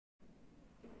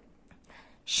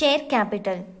Share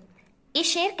capital. ಈ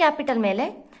share capital ಮೇಲೆ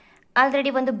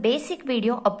already ಒಂದು ಬೇಸಿಕ್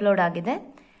ವಿಡಿಯೋ ಅಪ್ಲೋಡ್ ಆಗಿದೆ.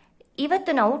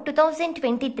 ಇವತ್ತು ನಾವು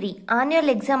 2023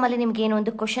 ಆನ್ಯುವಲ್ ಎಕ್ಸಾಮಲ್ಲಿ ನಿಮ್ಗೆ ಏನೋ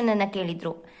ಒಂದು ಕ್ವಶನ್ ಅನ್ನು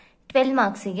ಕೇಳಿದ್ರು 12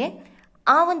 ಮಾರ್ಕ್ಸಿಗೆ.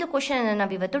 ಆ ಒಂದು ಕ್ವಶನ್ ಅನ್ನು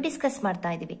ನಾವು ಇವತ್ತು ಡಿಸ್ಕಸ್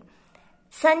ಮಾಡ್ತಾ ಇದ್ದೀವಿ.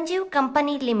 Sanjeev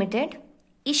company limited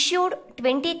issued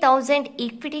 20,000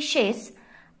 equity shares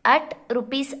at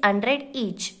 ₹100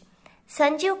 each.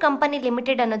 Sanjeev company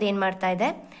limited ಅನ್ನೋದು ಏನು ಮಾಡ್ತಾ ಇದೆ,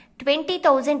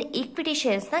 20,000 ಈಕ್ವಿಟಿ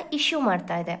ಶೇರ್ಸ್ನ ಇಶ್ಯೂ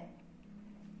ಮಾಡ್ತಾ ಇದೆ.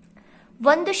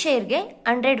 ಒಂದು ಶೇರ್ಗೆ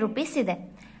 ₹100 ಇದೆ.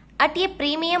 At A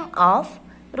premium of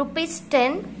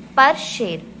 ₹10 per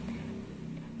share.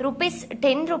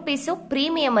 ₹10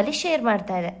 premium ಅಲ್ಲಿ ಶೇರ್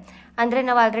ಮಾಡ್ತಾ ಇದೆ. ಅಂದರೆ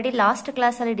ನಾವು ಆಲ್ರೆಡಿ ಲಾಸ್ಟ್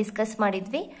ಕ್ಲಾಸಲ್ಲಿ ಡಿಸ್ಕಸ್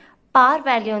ಮಾಡಿದ್ವಿ. ಪಾರ್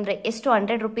ವ್ಯಾಲ್ಯೂ ಅಂದರೆ ಎಷ್ಟು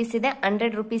 ₹100 ಇದೆ,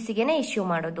 ₹100ಗೆನೆ ಇಶ್ಯೂ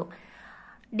ಮಾಡೋದು.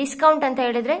 ಡಿಸ್ಕೌಂಟ್ ಅಂತ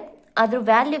ಹೇಳಿದ್ರೆ ಅದ್ರ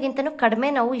ವ್ಯಾಲ್ಯೂಗಿಂತನೂ ಕಡಿಮೆ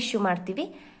ನಾವು ಇಶ್ಯೂ ಮಾಡ್ತೀವಿ.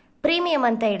 ಪ್ರೀಮಿಯಂ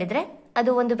ಅಂತ ಹೇಳಿದ್ರೆ ಅದು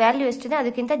ಒಂದು ವ್ಯಾಲ್ಯೂ ಎಷ್ಟಿದೆ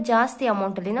ಅದಕ್ಕಿಂತ ಜಾಸ್ತಿ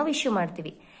ಅಮೌಂಟಲ್ಲಿ ನಾವು ಇಶ್ಯೂ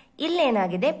ಮಾಡ್ತೀವಿ.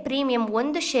 ಇಲ್ಲೇನಾಗಿದೆ, ಪ್ರೀಮಿಯಂ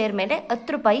ಒಂದು ಶೇರ್ ಮೇಲೆ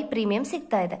 ₹10 ಪ್ರೀಮಿಯಂ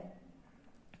ಸಿಗ್ತಾ ಇದೆ.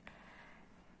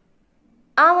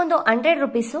 ಆ ಒಂದು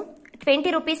 ₹100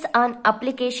 ₹20 ಆನ್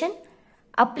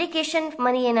ಅಪ್ಲಿಕೇಶನ್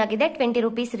ಮನಿ ಏನಾಗಿದೆ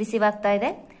 ₹20 ರಿಸೀವ್ ಆಗ್ತಾ ಇದೆ.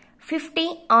 50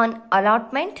 on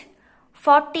allotment,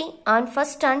 40 on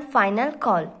first and final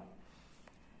call.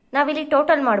 ನಾವಿಲ್ಲಿ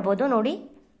ಟೋಟಲ್ ಮಾಡ್ಬೋದು ನೋಡಿ,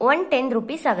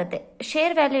 ₹110 ಆಗುತ್ತೆ.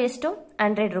 ಶೇರ್ ವ್ಯಾಲ್ಯೂ ಎಷ್ಟು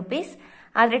 ₹100,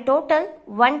 ಆದರೆ ಟೋಟಲ್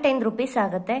 ₹110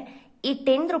 ಆಗುತ್ತೆ. ಈ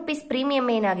 ₹10 ಪ್ರೀಮಿಯಂ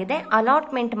ಏನಾಗಿದೆ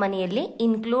ಅಲಾಟ್ಮೆಂಟ್ ಮನಿಯಲ್ಲಿ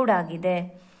ಇನ್ಕ್ಲೂಡ್ ಆಗಿದೆ.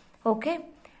 Okay,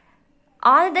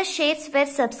 all the shares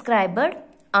wear ಸಬ್ಸ್ಕ್ರೈಬರ್ಡ್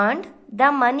and the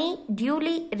money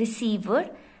duly received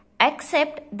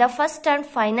accept the first and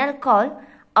final call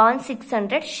on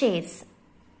 600 shares.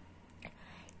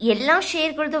 ಎಲ್ಲ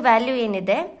ಶೇರ್ಗಳದ್ದು ವ್ಯಾಲ್ಯೂ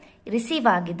ಏನಿದೆ ರಿಸೀವ್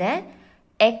ಆಗಿದೆ,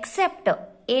 ಎಕ್ಸೆಪ್ಟ್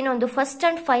ಏನೊಂದು first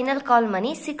and final call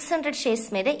money 600 shares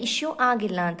ಮೇಲೆ issue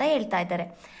ಆಗಿಲ್ಲ ಅಂತ ಹೇಳ್ತಾ ಇದ್ದಾರೆ.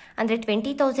 ಅಂದರೆ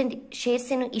 20,000 ಶೇರ್ಸ್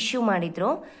ಏನು ಇಶ್ಯೂ ಮಾಡಿದ್ರು,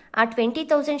 ಆ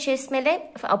 20,000 ಶೇರ್ಸ್ ಮೇಲೆ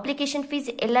ಅಪ್ಲಿಕೇಶನ್ ಫೀಸ್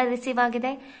ಎಲ್ಲ ರಿಸೀವ್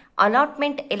ಆಗಿದೆ,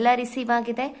 ಅಲಾಟ್ಮೆಂಟ್ ಎಲ್ಲ ರಿಸೀವ್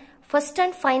ಆಗಿದೆ. ಫಸ್ಟ್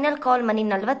ಅಂಡ್ ಫೈನಲ್ ಕಾಲ್ ಮನಿ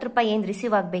 ₹40 ಏನು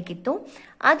ರಿಸೀವ್ ಆಗಬೇಕಿತ್ತು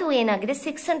ಅದು ಏನಾಗಿದೆ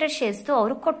 600 ಶೇರ್ಸ್ದು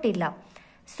ಅವರು ಕೊಟ್ಟಿಲ್ಲ.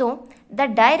 So the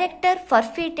director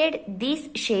forfeited these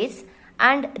shares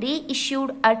and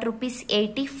ರೀಇಶ್ಯೂಡ್ at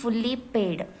 ₹80 fully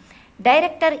paid.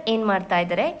 Director ಏನು ಮಾಡ್ತಾ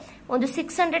ಇದ್ದಾರೆ, ಒಂದು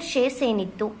 600 ಶೇರ್ಸ್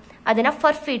ಏನಿತ್ತು ಅದನ್ನು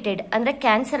ಫರ್ಫಿಟೆಡ್ ಅಂದರೆ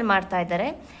ಕ್ಯಾನ್ಸಲ್ ಮಾಡ್ತಾ ಇದ್ದಾರೆ.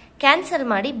 ಕ್ಯಾನ್ಸಲ್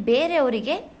ಮಾಡಿ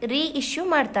ಬೇರೆಯವರಿಗೆ ರೀಇಶ್ಯೂ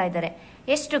ಮಾಡ್ತಾ ಇದ್ದಾರೆ.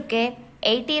 ಎಷ್ಟಕ್ಕೆ?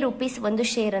 ₹80 ಒಂದು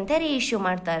ಶೇರ್ ಅಂತ ರೀಇಶ್ಯೂ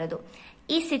ಮಾಡ್ತಾ ಇರೋದು.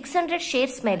 ಈ 600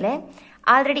 ಶೇರ್ಸ್ ಮೇಲೆ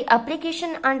already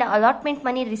application and allotment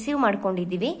money receive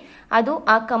ಮಾಡ್ಕೊಂಡಿದ್ದೀವಿ. ಅದು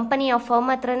ಆ ಕಂಪನಿಯ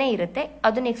ಫರ್ಮ್ ಹತ್ರನೇ ಇರುತ್ತೆ.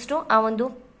 ಅದು ನೆಕ್ಸ್ಟು ಆ ಒಂದು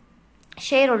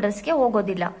ಶೇರ್ ಹೋಲ್ಡರ್ಸ್ಗೆ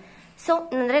ಹೋಗೋದಿಲ್ಲ. ಸೊ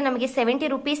ಅಂದರೆ ನಮಗೆ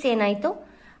 ₹70 ಏನಾಯಿತು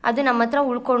ಅದು ನಮ್ಮ ಹತ್ರ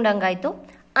ಉಳ್ಕೊಂಡಂಗಾಯ್ತು.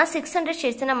 ಆ 600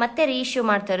 ಶೇರ್ಸ್ನ ಮತ್ತೆ ರೀಇಶ್ಯೂ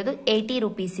ಮಾಡ್ತಾ ಇರೋದು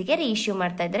 ₹80ಗೆ ರೀಇಶ್ಯೂ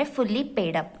ಮಾಡ್ತಾ ಇದ್ದಾರೆ, fully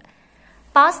paid up.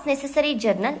 Pass necessary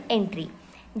journal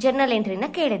ಎಂಟ್ರಿನ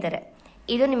ಕೇಳಿದ್ದಾರೆ.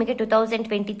 ಇದು ನಿಮಗೆ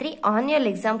 2023 annual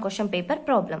exam question paper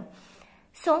problem.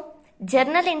 So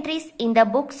journal entries in the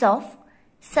books of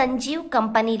Sanjeev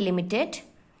company limited.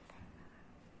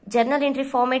 Journal entry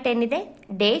format ಏನಿದೆ,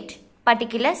 date,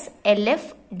 particulars, LF,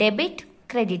 debit,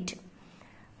 credit.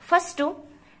 First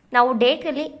ನಾವು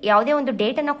ಡೇಟಲ್ಲಿ ಯಾವುದೇ ಒಂದು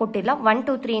ಡೇಟನ್ನು ಕೊಟ್ಟಿಲ್ಲ, 1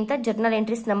 2 3 ಅಂತ ಜರ್ನಲ್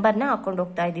ಎಂಟ್ರೀಸ್ ನಂಬರ್ನ ಹಾಕೊಂಡು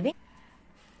ಹೋಗ್ತಾ ಇದ್ದೀವಿ.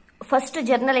 ಫಸ್ಟ್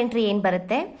ಜರ್ನಲ್ ಎಂಟ್ರಿ ಏನು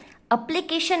ಬರುತ್ತೆ,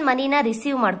 ಅಪ್ಲಿಕೇಶನ್ ಮನಿನ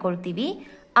ರಿಸೀವ್ ಮಾಡ್ಕೊಳ್ತೀವಿ.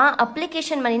 ಆ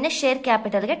ಅಪ್ಲಿಕೇಶನ್ ಮನಿನ ಶೇರ್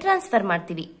ಕ್ಯಾಪಿಟಲ್ಗೆ ಟ್ರಾನ್ಸ್ಫರ್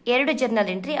ಮಾಡ್ತೀವಿ. 2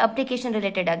 ಜರ್ನಲ್ ಎಂಟ್ರಿ ಅಪ್ಲಿಕೇಶನ್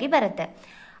ರಿಲೇಟೆಡ್ ಆಗಿ ಬರುತ್ತೆ.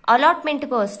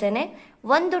 ಅಲಾಟ್ಮೆಂಟ್ಗೂ ಅಷ್ಟೇ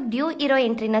ಒಂದು ಡ್ಯೂ ಇರೋ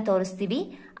ಎಂಟ್ರಿನ ತೋರಿಸ್ತೀವಿ,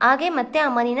 ಹಾಗೆ ಮತ್ತೆ ಆ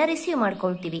ಮನಿನ ರಿಸೀವ್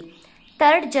ಮಾಡ್ಕೊಳ್ತೀವಿ.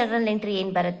 ಥರ್ಡ್ ಜರ್ನಲ್ ಎಂಟ್ರಿ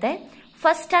ಏನು ಬರುತ್ತೆ,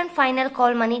 first and final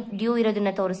call money due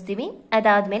ಇರೋದನ್ನ ತೋರಿಸ್ತೀವಿ,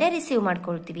 ಅದಾದಮೇಲೆ ರಿಸೀವ್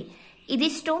ಮಾಡ್ಕೊಳ್ತೀವಿ.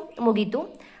 ಇದಿಷ್ಟು ಮುಗೀತು.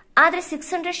 ಆದರೆ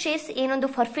 600 ಶೇರ್ಸ್ ಏನೊಂದು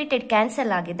ಫರ್ಫಿಟೆಡ್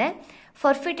ಕ್ಯಾನ್ಸಲ್ ಆಗಿದೆ,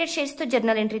 ಫರ್ಫಿಟೆಡ್ ಶೇರ್ಸ್ದು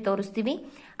ಜರ್ನಲ್ ಎಂಟ್ರಿ ತೋರಿಸ್ತೀವಿ.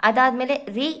 ಅದಾದಮೇಲೆ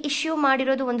ರೀಇಶ್ಯೂ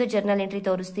ಮಾಡಿರೋದು ಒಂದು ಜರ್ನಲ್ ಎಂಟ್ರಿ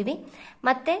ತೋರಿಸ್ತೀವಿ.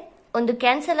 ಮತ್ತೆ ಒಂದು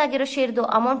ಕ್ಯಾನ್ಸಲ್ ಆಗಿರೋ ಶೇರ್ದು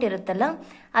ಅಮೌಂಟ್ ಇರುತ್ತಲ್ಲ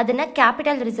ಅದನ್ನು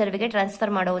ಕ್ಯಾಪಿಟಲ್ ರಿಸರ್ವ್ಗೆ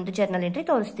ಟ್ರಾನ್ಸ್ಫರ್ ಮಾಡೋ ಒಂದು ಜರ್ನಲ್ ಎಂಟ್ರಿ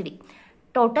ತೋರಿಸ್ತೀವಿ.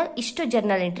 ಟೋಟಲ್ ಇಷ್ಟು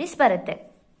ಜರ್ನಲ್ ಎಂಟ್ರೀಸ್ ಬರುತ್ತೆ.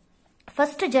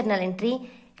 First journal entry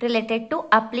related to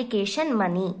application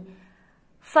money.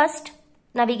 First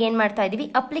ನಾವೀಗ ಏನು ಮಾಡ್ತಾ ಇದ್ದೀವಿ,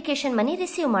 ಅಪ್ಲಿಕೇಶನ್ ಮನಿ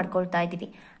ರಿಸೀವ್ ಮಾಡ್ಕೊಳ್ತಾ ಇದ್ದೀವಿ.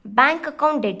 Bank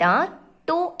account data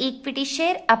to equity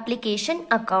share application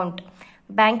account.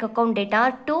 Bank account data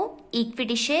to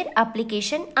equity share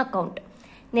application account.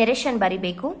 Narration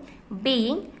ಬರಿಬೇಕು.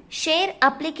 Being share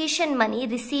application money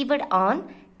received on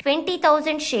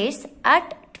 20,000 shares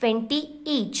at 20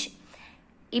 each.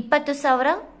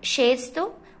 20,000 ಶೇರ್ಸ್ದು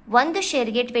ಒಂದು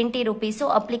ಶೇರ್ಗೆ ₹20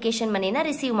 application ಮನಿನ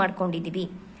receive ಮಾಡ್ಕೊಂಡಿದ್ದೀವಿ.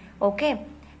 Okay,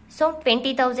 so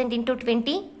 20,000 into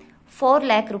 20 4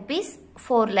 lakh rupees,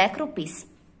 4 lakh rupees.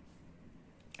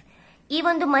 ಈ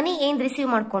ಒಂದು ಮನಿ ಏನು receive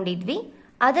ಮಾಡ್ಕೊಂಡಿದ್ವಿ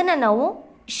ಅದನ್ನು ನಾವು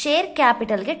share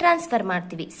ಕ್ಯಾಪಿಟಲ್ಗೆ transfer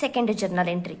ಮಾಡ್ತೀವಿ. Second journal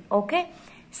entry. Okay,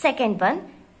 second one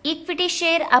equity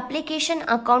share application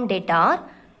account data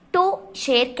to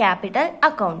share capital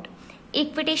account.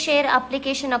 Equity share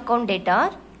application account data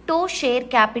to share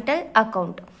capital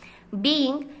account.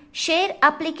 Being share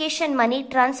application money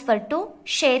transfer to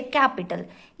share capital.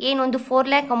 ಏನೊಂದು 4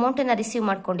 lakh ಅಮೌಂಟನ್ನು receive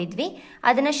ಮಾಡ್ಕೊಂಡಿದ್ವಿ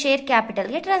ಅದನ್ನು share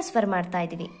ಕ್ಯಾಪಿಟಲ್ಗೆ transfer ಮಾಡ್ತಾ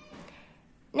ಇದ್ವಿ.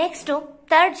 Next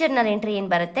third journal entry ಏನು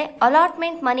ಬರುತ್ತೆ,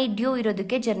 allotment ಮನಿ due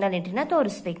ಇರೋದಕ್ಕೆ journal ಎಂಟ್ರಿನ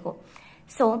ತೋರಿಸ್ಬೇಕು.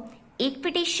 So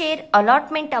equity share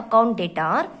allotment account data,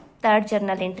 third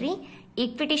journal entry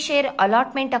equity share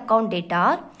allotment account data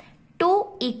to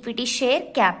equity share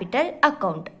capital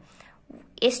account.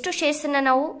 ಎಷ್ಟು ಶೇರ್ಸನ್ನು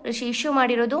ನಾವು ಇಶ್ಯೂ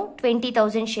ಮಾಡಿರೋದು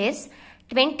 20,000 ಶೇರ್ಸ್.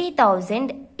 20,000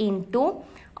 ಇಂಟು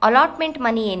ಅಲಾಟ್ಮೆಂಟ್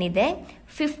ಮನಿ ಏನಿದೆ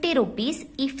 50 ರೂಪೀಸ್.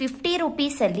 ಈ 50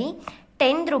 ರೂಪೀಸಲ್ಲಿ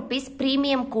 10 rupees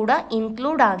premium ಕೂಡ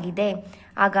ಇನ್ಕ್ಲೂಡ್ ಆಗಿದೆ.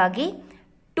 ಹಾಗಾಗಿ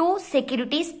 2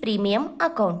 securities premium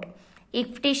account.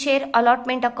 Equity share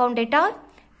allotment account data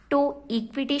 2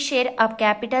 equity share of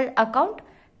capital account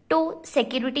 2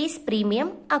 securities premium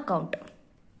account.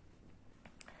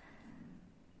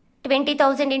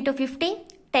 20,000 into 50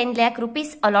 10 lakh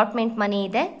rupees allotment ಮನಿ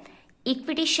ಇದೆ.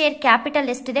 Equity share capital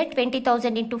ಎಷ್ಟಿದೆ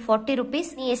 20,000 into 40 rupees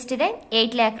ಎಷ್ಟಿದೆ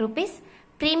 8 lakh rupees.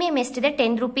 Premium ಎಷ್ಟಿದೆ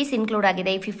 10 rupees include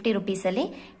ಆಗಿದೆ ಈ 50 ರೂಪೀಸಲ್ಲಿ.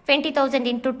 20,000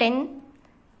 into 10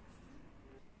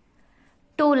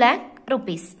 2 lakh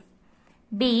rupees.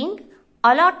 Being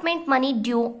allotment money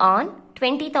due on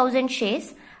 20,000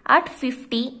 shares at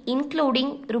 50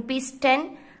 including rupees 10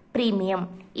 premium.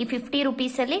 ಈ 50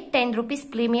 ರೂಪೀಸಲ್ಲಿ 10 rupees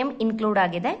premium include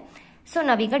ಆಗಿದೆ. So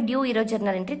ನಾವೀಗ due ಇರೋ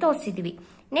ಜರ್ನಲ್ ಎಂಟ್ರಿ ತೋರಿಸಿದ್ವಿ.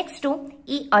 ನೆಕ್ಸ್ಟು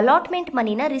ಈ ಅಲಾಟ್ಮೆಂಟ್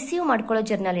ಮನಿನ ರಿಸೀವ್ ಮಾಡ್ಕೊಳ್ಳೋ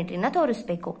ಜರ್ನಲ್ ಎಂಟ್ರಿನ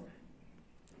ತೋರಿಸ್ಬೇಕು.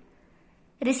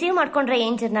 ರಿಸೀವ್ ಮಾಡ್ಕೊಂಡ್ರೆ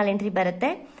ಏನು ಜರ್ನಲ್ ಎಂಟ್ರಿ ಬರುತ್ತೆ,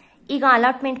 ಈಗ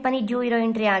ಅಲಾಟ್ಮೆಂಟ್ ಮನಿ ಡ್ಯೂ ಇರೋ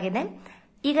ಎಂಟ್ರಿ ಆಗಿದೆ.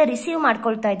 ಈಗ ರಿಸೀವ್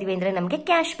ಮಾಡ್ಕೊಳ್ತಾ ಇದೀವಿ ಅಂದರೆ ನಮಗೆ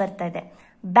ಕ್ಯಾಶ್ ಬರ್ತಾ ಇದೆ.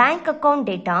 Bank account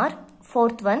data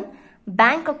fourth one,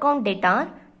 bank account data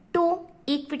to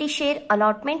equity share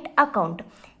allotment account.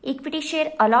 Equity share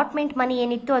allotment ಮನಿ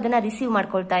ಏನಿತ್ತು ಅದನ್ನ ರಿಸೀವ್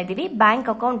ಮಾಡ್ಕೊಳ್ತಾ ಇದ್ದೀವಿ. Bank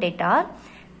account data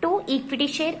to equity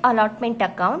share allotment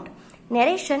account.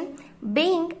 Narration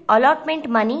being allotment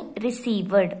money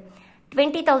received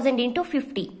 20,000 into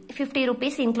 50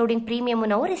 rupees including premium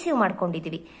ನಾವು receive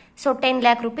ಮಾಡ್ಕೊಂಡಿದ್ದೀವಿ. So 10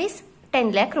 lakh rupees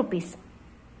 10 lakh rupees.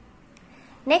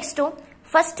 Next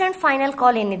first and final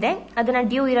call ಏನಿದೆ ಅದನ್ನ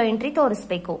due ಇರೋ entry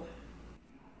ತೋರಿಸ್ಬೇಕು.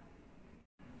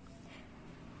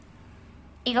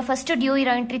 ಈಗ first due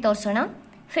ಇರೋ entry ತೋರಿಸೋಣ.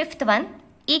 Fifth one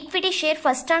equity share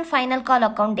first and final call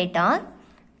account data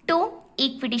to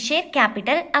equity share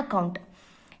capital account.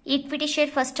 Equity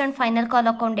share first and final call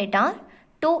account data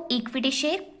to equity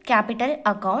share capital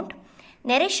account.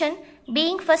 Narration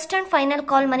being first and final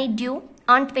call money due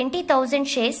on 20,000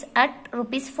 shares at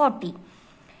rupees 40.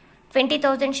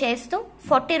 20,000 ಶೇರ್ಸ್ದು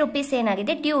 40 rupees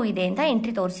ಏನಾಗಿದೆ due ಇದೆ ಅಂತ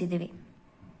entry ತೋರಿಸಿದ್ದೀವಿ.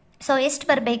 So ಎಷ್ಟು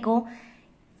ಬರಬೇಕು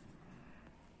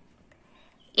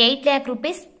 8 lakh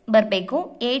rupees ಬರಬೇಕು.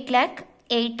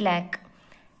 8 lakh.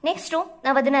 Next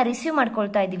ನಾವು ಅದನ್ನು receive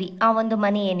ಮಾಡ್ಕೊಳ್ತಾ ಇದ್ದೀವಿ ಆ ಒಂದು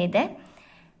ಮನಿ ಏನಿದೆ.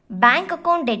 Bank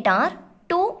account data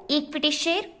to equity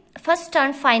share first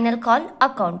and final call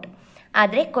account.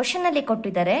 ಆದರೆ ಕ್ವಶನಲ್ಲಿ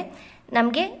ಕೊಟ್ಟಿದ್ದಾರೆ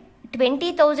ನಮಗೆ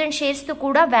 20,000 ಶೇರ್ಸ್ದು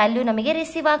ಕೂಡ ವ್ಯಾಲ್ಯೂ ನಮಗೆ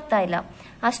ರಿಸೀವ್ ಆಗ್ತಾ ಇಲ್ಲ.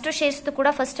 ಅಷ್ಟು ಶೇರ್ಸ್ದು ಕೂಡ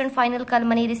first and final call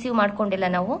money receive ಮಾಡ್ಕೊಂಡಿಲ್ಲ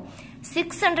ನಾವು.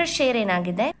 600 ಶೇರ್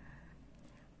ಏನಾಗಿದೆ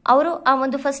ಅವರು ಆ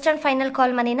ಒಂದು first and final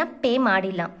call ಮನಿನ pay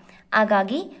ಮಾಡಿಲ್ಲ.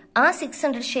 ಹಾಗಾಗಿ ಆ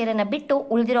 600 ಶೇರನ್ನು ಬಿಟ್ಟು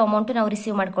ಉಳಿದಿರೋ ಅಮೌಂಟ್ ನಾವು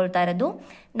ರಿಸೀವ್ ಮಾಡ್ಕೊಳ್ತಾ ಇರೋದು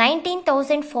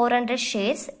 19,400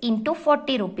 shares into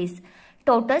 40 rupees.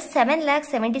 Total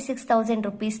 7,76,000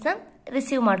 ರೂಪೀಸ್ನ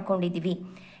receive ಮಾಡ್ಕೊಂಡಿದ್ದೀವಿ.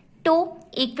 To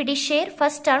equity share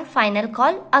first and final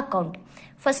call account.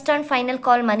 First and final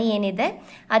call ಮನಿ ಏನಿದೆ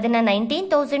ಅದನ್ನು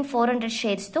 19,400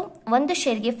 ಶೇರ್ಸ್ದು ಒಂದು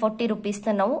ಶೇರ್ಗೆ 40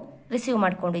 ರೂಪೀಸ್ನ ನಾವು ರಿಸೀವ್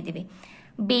ಮಾಡ್ಕೊಂಡಿದ್ದೀವಿ.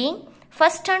 Being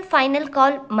first and final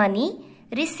call money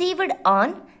received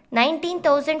on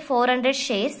 19,400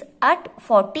 shares at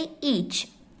 40 each.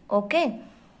 Okay,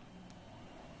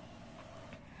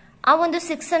 ಆ ಒಂದು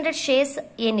 600 ಶೇರ್ಸ್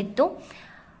ಏನಿತ್ತು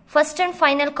first and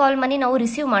final call ಮನಿ ನಾವು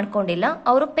ರಿಸೀವ್ ಮಾಡ್ಕೊಂಡಿಲ್ಲ,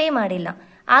 ಅವರು ಪೇ ಮಾಡಿಲ್ಲ.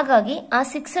 ಹಾಗಾಗಿ ಆ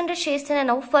 600 ಶೇರ್ಸನ್ನ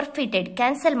ನಾವು ಫರ್ಫಿಟೆಡ್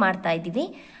ಕ್ಯಾನ್ಸಲ್ ಮಾಡ್ತಾ ಇದ್ದೀವಿ.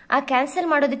 ಆ ಕ್ಯಾನ್ಸಲ್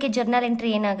ಮಾಡೋದಕ್ಕೆ ಜರ್ನಲ್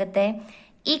ಎಂಟ್ರಿ ಏನಾಗುತ್ತೆ,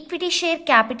 equity share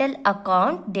capital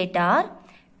account data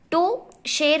to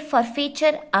share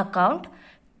ಫರ್ಫೀಚರ್ account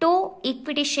to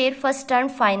equity share first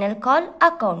and final call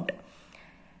account.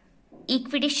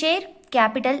 Equity share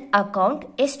capital account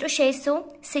ಎಷ್ಟು ಶೇರ್ಸು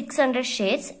 600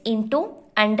 ಶೇರ್ಸ್ ಇಂಟು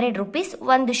 100 ರೂಪೀಸ್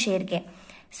ಒಂದು ಶೇರ್ಗೆ.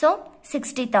 So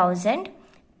 60,000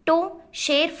 to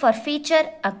share ಫರ್ಫೀಚರ್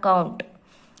account.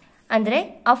 ಅಂದರೆ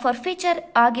ಆ ಫರ್ಫೀಚರ್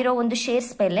ಆಗಿರೋ ಒಂದು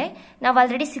shares ಮೇಲೆ ನಾವು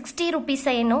already 60 rupees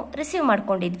ಏನು receive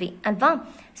ಮಾಡ್ಕೊಂಡಿದ್ವಿ ಅಲ್ವಾ.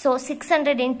 So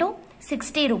 600 into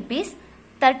 60 rupees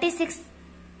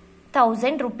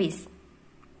 36,000 rupees.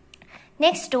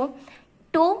 Next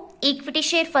to equity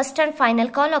share first and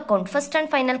final call account. First and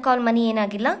final call ಮನಿ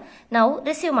ಏನಾಗಿಲ್ಲ, ನಾವು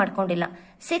ರಿಸೀವ್ ಮಾಡ್ಕೊಂಡಿಲ್ಲ.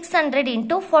 600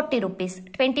 ಇಂಟು 40 ರೂಪೀಸ್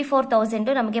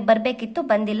 24,000 ನಮಗೆ ಬರಬೇಕಿತ್ತು,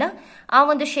 ಬಂದಿಲ್ಲ. ಆ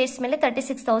ಒಂದು ಶೇರ್ಸ್ ಮೇಲೆ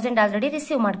 36,000 ಆಲ್ರೆಡಿ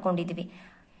ರಿಸೀವ್ ಮಾಡ್ಕೊಂಡಿದೀವಿ.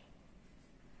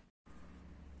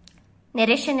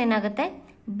 ನೆರೇಷನ್ ಏನಾಗುತ್ತೆ,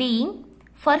 being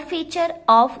forfeiture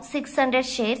of 600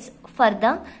 shares for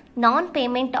the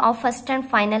non-payment of first and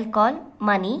final call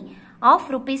money of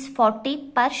rupees 40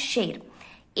 per share.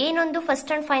 ಏನೊಂದು first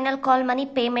and final call money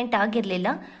payment ಆಗಿರಲಿಲ್ಲ,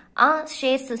 ಆ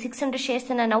ಶೇರ್ಸ್ 600 ಶೇರ್ಸ್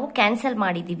ನಾವು ಕ್ಯಾನ್ಸಲ್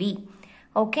ಮಾಡಿದೀವಿ.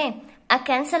 ಓಕೆ, ಆ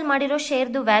cancel ಮಾಡಿರೋ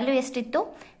ಶೇರ್ದು value ಎಷ್ಟಿತ್ತು,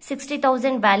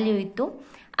 60,000 ವ್ಯಾಲ್ಯೂ ಇತ್ತು.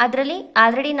 ಅದರಲ್ಲಿ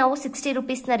ಆಲ್ರೆಡಿ ನಾವು 60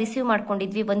 ರೂಪೀಸ್ನ ರಿಸೀವ್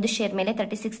ಮಾಡ್ಕೊಂಡಿದ್ವಿ ಒಂದು ಶೇರ್ ಮೇಲೆ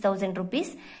 36,000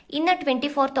 ರೂಪೀಸ್. ಇನ್ನ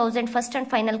 24,000 ಫಸ್ಟ್ ಅಂಡ್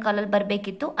ಫೈನಲ್ ಕಾಲಲ್ಲಿ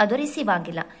ಬರಬೇಕಿತ್ತು, ಅದು ರಿಸೀವ್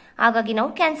ಆಗಿಲ್ಲ. ಹಾಗಾಗಿ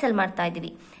ನಾವು ಕ್ಯಾನ್ಸಲ್ ಮಾಡ್ತಾ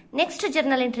ಇದೀವಿ. ನೆಕ್ಸ್ಟ್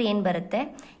ಜರ್ನಲ್ ಎಂಟ್ರಿ ಏನ್ ಬರುತ್ತೆ,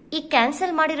 ಈ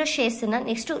ಕ್ಯಾನ್ಸಲ್ ಮಾಡಿರೋ ಶೇರ್ಸ್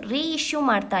ನೆಕ್ಸ್ಟ್ ರೀ ಇಶ್ಯೂ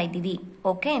ಮಾಡ್ತಾ ಇದೀವಿ.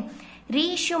 ಓಕೆ, ರೀ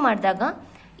ಇಶ್ಯೂ ಮಾಡಿದಾಗ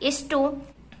ಎಷ್ಟು,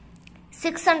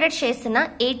 600 ಶೇರ್ಸ್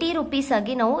 80 ರೂಪೀಸ್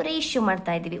ಆಗಿ ನಾವು ರೀ ಇಶ್ಯೂ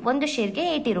ಮಾಡ್ತಾ ಇದೀವಿ. ಒಂದು ಶೇರ್ಗೆ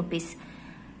 80 ರೂಪೀಸ್.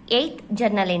 8th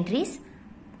ಜರ್ನಲ್ ಎಂಟ್ರೀಸ್,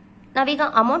 ನಾವೀಗ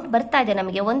ಅಮೌಂಟ್ ಬರ್ತಾ ಇದೆ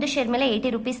ನಮಗೆ, ಒಂದು ಶೇರ್ ಮೇಲೆ 80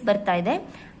 ರೂಪೀಸ್ ಬರ್ತಾ ಇದೆ.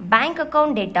 Bank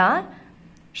account ಡೇಟಾರ್,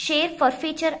 share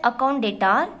ಫಾರ್ಫೀಚರ್ account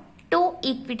ಡೇಟಾರ್ to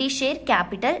equity share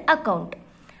capital account.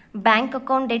 Bank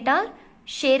account ಡೇಟಾರ್,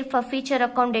 share ಫಾರ್ಫೀಚರ್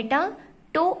account data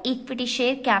to equity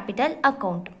share capital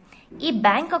account. ಈ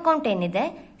ಬ್ಯಾಂಕ್ ಅಕೌಂಟ್ ಏನಿದೆ,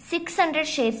 600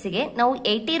 ಶೇರ್ಸ್ಗೆ ನಾವು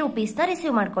 80 ರೂಪೀಸ್ನ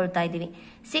ರಿಸೀವ್ ಮಾಡ್ಕೊಳ್ತಾ ಇದೀವಿ.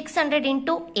 600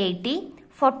 ಇಂಟು 80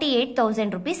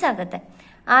 48,000 ರೂಪೀಸ್ ಆಗುತ್ತೆ.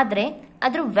 ಆದ್ರೆ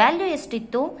ಅದ್ರ ವ್ಯಾಲ್ಯೂ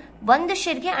ಎಷ್ಟಿತ್ತು, ಒಂದು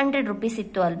ಶೇರ್ಗೆ 100 ರೂಪೀಸ್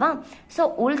ಇತ್ತು ಅಲ್ವಾ. ಸೊ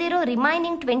ಉಳಿದಿರೋ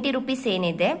ರಿಮೈನಿಂಗ್ 20 ರೂಪೀಸ್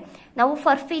ಏನಿದೆ, ನಾವು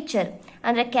ಫಾರ್ಫೀಚರ್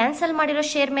ಅಂದ್ರೆ ಕ್ಯಾನ್ಸಲ್ ಮಾಡಿರೋ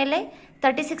ಶೇರ್ ಮೇಲೆ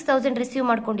 36,000 ರಿಸೀವ್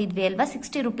ಮಾಡ್ಕೊಂಡಿದ್ವಿ ಅಲ್ವಾ,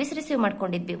 60 ರೂಪೀಸ್ ರಿಸೀವ್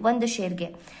ಮಾಡ್ಕೊಂಡಿದ್ವಿ ಒಂದು ಶೇರ್ಗೆ.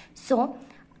 ಸೊ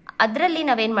ಅದರಲ್ಲಿ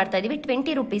ನಾವೇನ್ ಮಾಡ್ತಾ ಇದೀವಿ,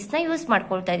 20 ರೂಪೀಸ್ನ ಯೂಸ್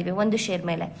ಮಾಡ್ಕೊಳ್ತಾ ಇದೀವಿ ಒಂದು ಶೇರ್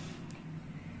ಮೇಲೆ.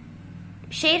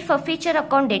 ಶೇರ್ ಫಾರ್ಫೀಚರ್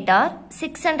ಅಕೌಂಟ್ ಡೇಟಾರ್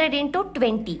 600 ಇಂಟು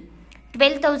 20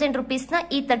 12,000 ರೂಪೀಸ್ನ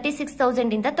ಈ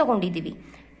 36,000 ಇಂದ ತಗೊಂಡಿದೀವಿ.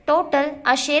 ಟೋಟಲ್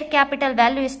ಆ ಶೇರ್ ಕ್ಯಾಪಿಟಲ್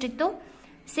ವ್ಯಾಲ್ಯೂ ಎಷ್ಟಿತ್ತು,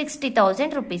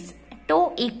 60,000 rupees to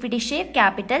equity share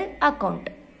capital account.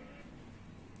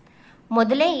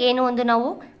 ಮೊದಲೇ ಏನು ಒಂದು ನಾವು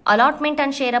allotment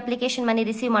and share application money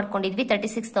receive ಮಾಡ್ಕೊಂಡಿದ್ವಿ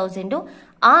 36,000,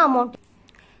 ಆ ಅಮೌಂಟ್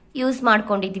ಯೂಸ್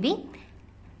ಮಾಡ್ಕೊಂಡಿದ್ವಿ.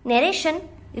 ನೆರೇಷನ್,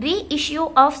 ರೀ issue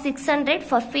of 600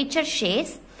 ಫಾರ್ಫೀಚರ್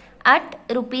shares at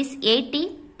rupees 80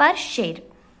 per share.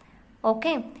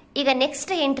 Okay, ಈಗ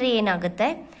ನೆಕ್ಸ್ಟ್ ಎಂಟ್ರಿ ಏನಾಗುತ್ತೆ,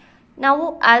 ನಾವು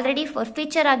ಆಲ್ರೆಡಿ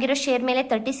ಫಾರ್ಫೀಚರ್ ಆಗಿರೋ ಶೇರ್ ಮೇಲೆ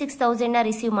 36,000ನ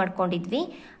ರಿಸೀವ್ ಮಾಡ್ಕೊಂಡಿದ್ವಿ.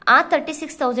 ಆ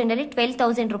 36,000 ಅಲ್ಲಿ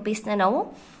 12,000 ರೂಪೀಸ್ನ ನಾವು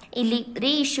ಇಲ್ಲಿ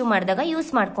ರೀ ಇಶ್ಯೂ ಮಾಡಿದಾಗ ಯೂಸ್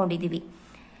ಮಾಡ್ಕೊಂಡಿದೀವಿ.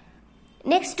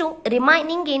 ನೆಕ್ಸ್ಟ್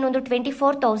ರಿಮೈನಿಂಗ್ ಏನೊಂದು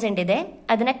 24,000 ಇದೆ,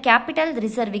 ಅದನ್ನ ಕ್ಯಾಪಿಟಲ್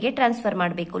ರಿಸರ್ವ್ಗೆ ಟ್ರಾನ್ಸ್ಫರ್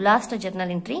ಮಾಡಬೇಕು. Last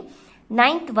journal entry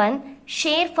 9th one,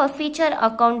 share ಫಾರ್ಫೀಚರ್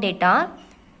account data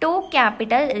to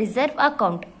capital reserve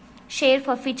account. Share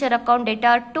ಫಾರ್ಫೀಚರ್ account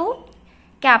data to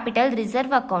capital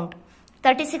reserve account.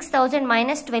 36,000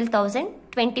 minus 12,000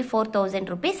 24,000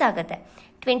 rupees ಆಗುತ್ತೆ.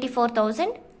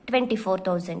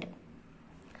 24,000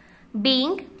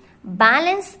 being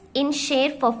balance in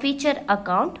share ಫಾರ್ಫೀಚರ್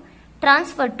account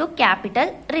transfer to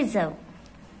capital reserve.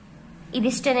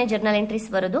 ಇದಿಷ್ಟೇನೆ journal entries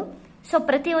ಬರೋದು. So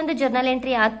ಪ್ರತಿಯೊಂದು journal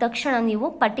entry ಆದ ತಕ್ಷಣ ನೀವು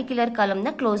particular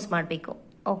ಕಾಲಮ್ನ close ಮಾಡಬೇಕು.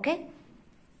 Okay,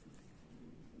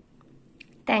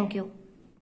 thank you.